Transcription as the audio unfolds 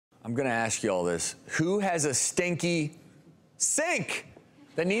I'm gonna ask you all this. Who has a stinky sink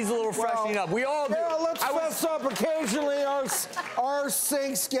that needs a little freshening up? We all do. Yeah, let's fess up. Occasionally our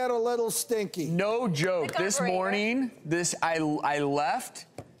sinks get a little stinky. No joke. This morning, I left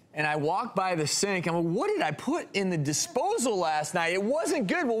and I walked by the sink. I'm like, what did I put in the disposal last night? It wasn't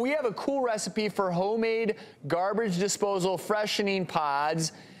good. Well, we have a cool recipe for homemade garbage disposal freshening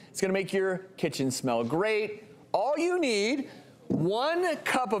pods. It's gonna make your kitchen smell great. All you need, 1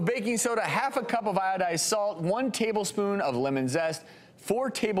 cup of baking soda, half a cup of iodized salt, 1 tablespoon of lemon zest, 4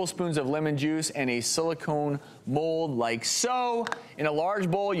 tablespoons of lemon juice, and a silicone mold like so. In a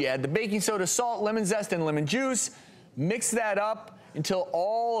large bowl, you add the baking soda, salt, lemon zest, and lemon juice. Mix that up until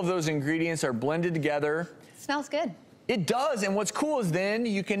all of those ingredients are blended together. Smells good. It does, and what's cool is then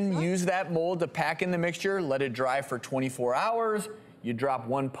you can use that mold to pack in the mixture, let it dry for 24 hours. You drop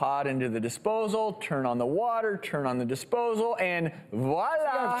 1 pod into the disposal, turn on the water, turn on the disposal, and voila!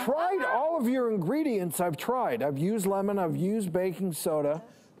 I've tried all of your ingredients. I've tried. I've used lemon, I've used baking soda,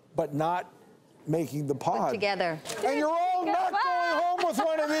 but not making the pod. Put together. And you're all not going home with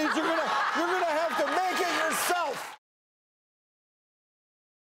one of these. You're gonna have to make it